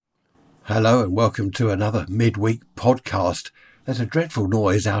Hello and welcome to another midweek podcast. There's a dreadful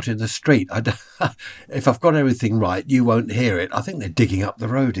noise out in the street. If I've got everything right, you won't hear it. I think they're digging up the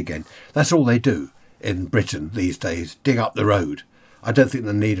road again. That's all they do in Britain these days, dig up the road. I don't think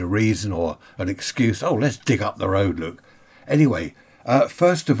they need a reason or an excuse. Oh, let's dig up the road, look. Anyway,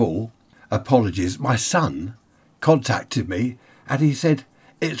 first of all, apologies. My son contacted me and he said,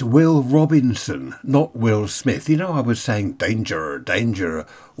 it's Will Robinson, not Will Smith. You know, I was saying danger, danger,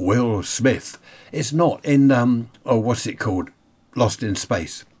 Will Smith. It's not in, what's it called? Lost in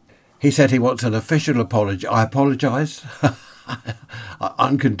Space. He said he wants an official apology. I apologise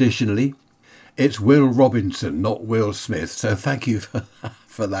unconditionally. It's Will Robinson, not Will Smith. So thank you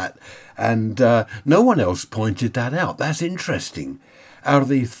for that. And no one else pointed that out. That's interesting. Out of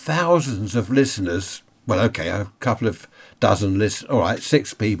the thousands of listeners, well, okay, a couple of dozen listen. All right,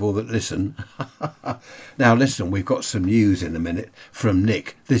 6 people that listen. Now, listen, we've got some news in a minute from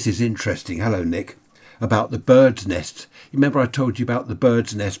Nick. This is interesting. Hello, Nick. About the Bird's Nest. You remember I told you about the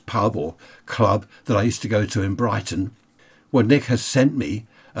Bird's Nest pub or club that I used to go to in Brighton? Well, Nick has sent me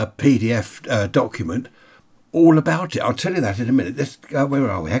a PDF document all about it. I'll tell you that in a minute. Where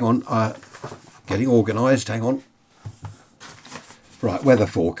are we? Hang on. Getting organised. Hang on. Right, weather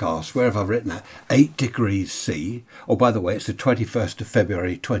forecast. Where have I written that? 8 degrees C. Oh, by the way, it's the 21st of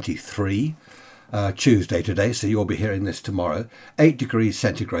February 23, Tuesday today, so you'll be hearing this tomorrow. 8 degrees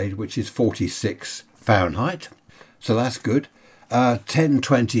centigrade, which is 46 Fahrenheit. So that's good.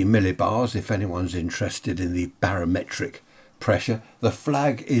 1020 millibars, if anyone's interested in the barometric pressure. The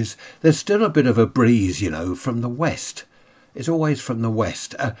flag is... There's still a bit of a breeze, you know, from the west. It's always from the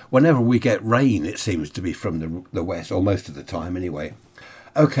west. Whenever we get rain, it seems to be from the west, or most of the time anyway.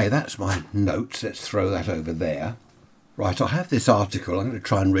 Okay, that's my notes. Let's throw that over there. Right, I have this article. I'm going to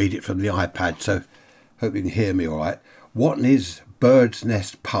try and read it from the iPad, so hope you can hear me all right. Watney's Bird's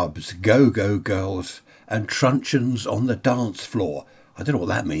Nest pubs, go-go girls, and truncheons on the dance floor. I don't know what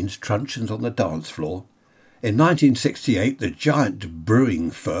that means, truncheons on the dance floor. In 1968, the giant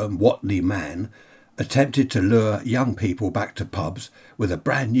brewing firm Whately Mann attempted to lure young people back to pubs with a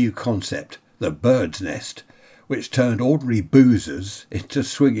brand new concept, the Bird's Nest, which turned ordinary boozers into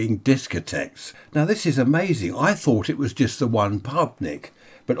swinging discotheques. Now this is amazing. I thought it was just the one pub, Nick,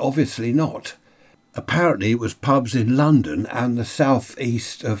 but obviously not. Apparently it was pubs in London and the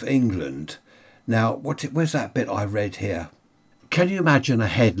southeast of England. Now, where's that bit I read here? Can you imagine a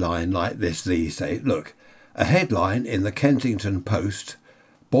headline like this these days? Look, a headline in the Kensington Post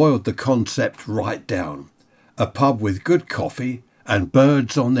boiled the concept right down. A pub with good coffee and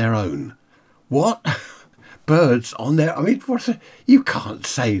birds on their own. What? Birds on their... I mean, you can't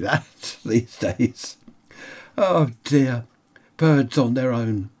say that these days. Oh dear. Birds on their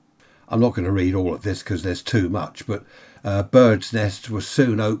own. I'm not going to read all of this because there's too much, but Bird's Nest was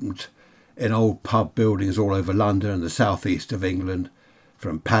soon opened in old pub buildings all over London and the southeast of England,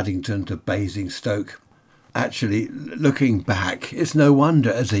 from Paddington to Basingstoke. Actually, looking back, it's no wonder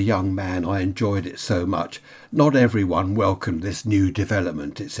as a young man I enjoyed it so much. Not everyone welcomed this new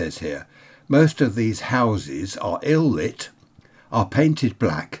development, it says here. Most of these houses are ill-lit, are painted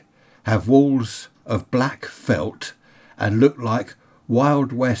black, have walls of black felt, and look like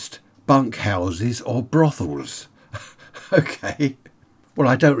Wild West bunkhouses or brothels. Okay. Well,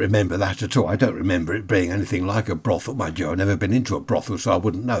 I don't remember that at all. I don't remember it being anything like a brothel. Mind you, I've never been into a brothel, so I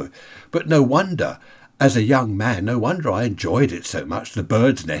wouldn't know. But no wonder... As a young man, no wonder I enjoyed it so much, the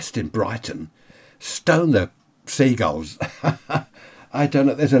Bird's Nest in Brighton. Stone the seagulls. I don't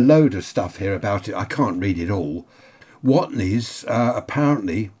know, there's a load of stuff here about it. I can't read it all. Watney's,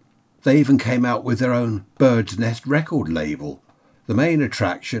 apparently, they even came out with their own Bird's Nest record label. The main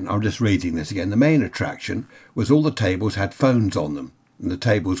attraction, I'm just reading this again, the main attraction was all the tables had phones on them, and the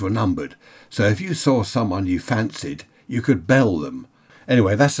tables were numbered. So if you saw someone you fancied, you could bell them.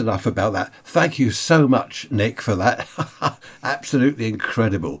 Anyway, that's enough about that. Thank you so much, Nick, for that. Absolutely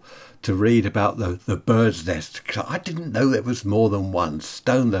incredible to read about the Bird's Nest. I didn't know there was more than one.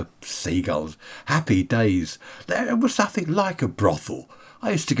 Stone the seagulls. Happy days. There was nothing like a brothel.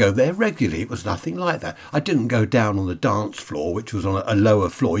 I used to go there regularly. It was nothing like that. I didn't go down on the dance floor, which was on a lower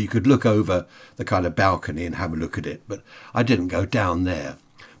floor. You could look over the kind of balcony and have a look at it, but I didn't go down there.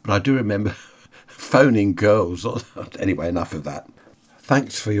 But I do remember phoning girls. Anyway, enough of that.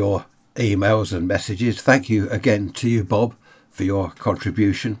 Thanks for your emails and messages. Thank you again to you, Bob, for your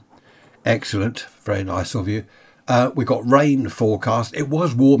contribution. Excellent. Very nice of you. We've got rain forecast. It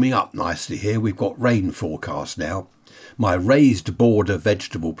was warming up nicely here. We've got rain forecast now. My raised border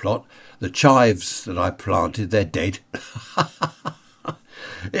vegetable plot, the chives that I planted, they're dead.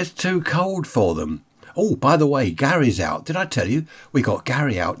 It's too cold for them. Oh, by the way, Gary's out. Did I tell you? We got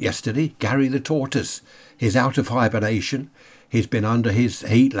Gary out yesterday. Gary the tortoise. He's out of hibernation. He's been under his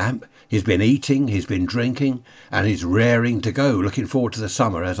heat lamp. He's been eating. He's been drinking. And he's raring to go. Looking forward to the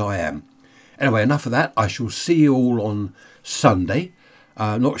summer, as I am. Anyway, enough of that. I shall see you all on Sunday.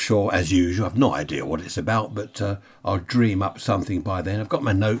 Not sure, as usual. I've no idea what it's about, but I'll dream up something by then. I've got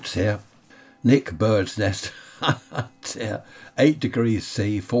my notes here. Nick Bird's Nest. 8 degrees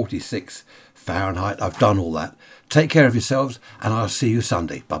C, 46 Fahrenheit. I've done all that. Take care of yourselves, and I'll see you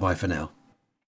Sunday. Bye-bye for now.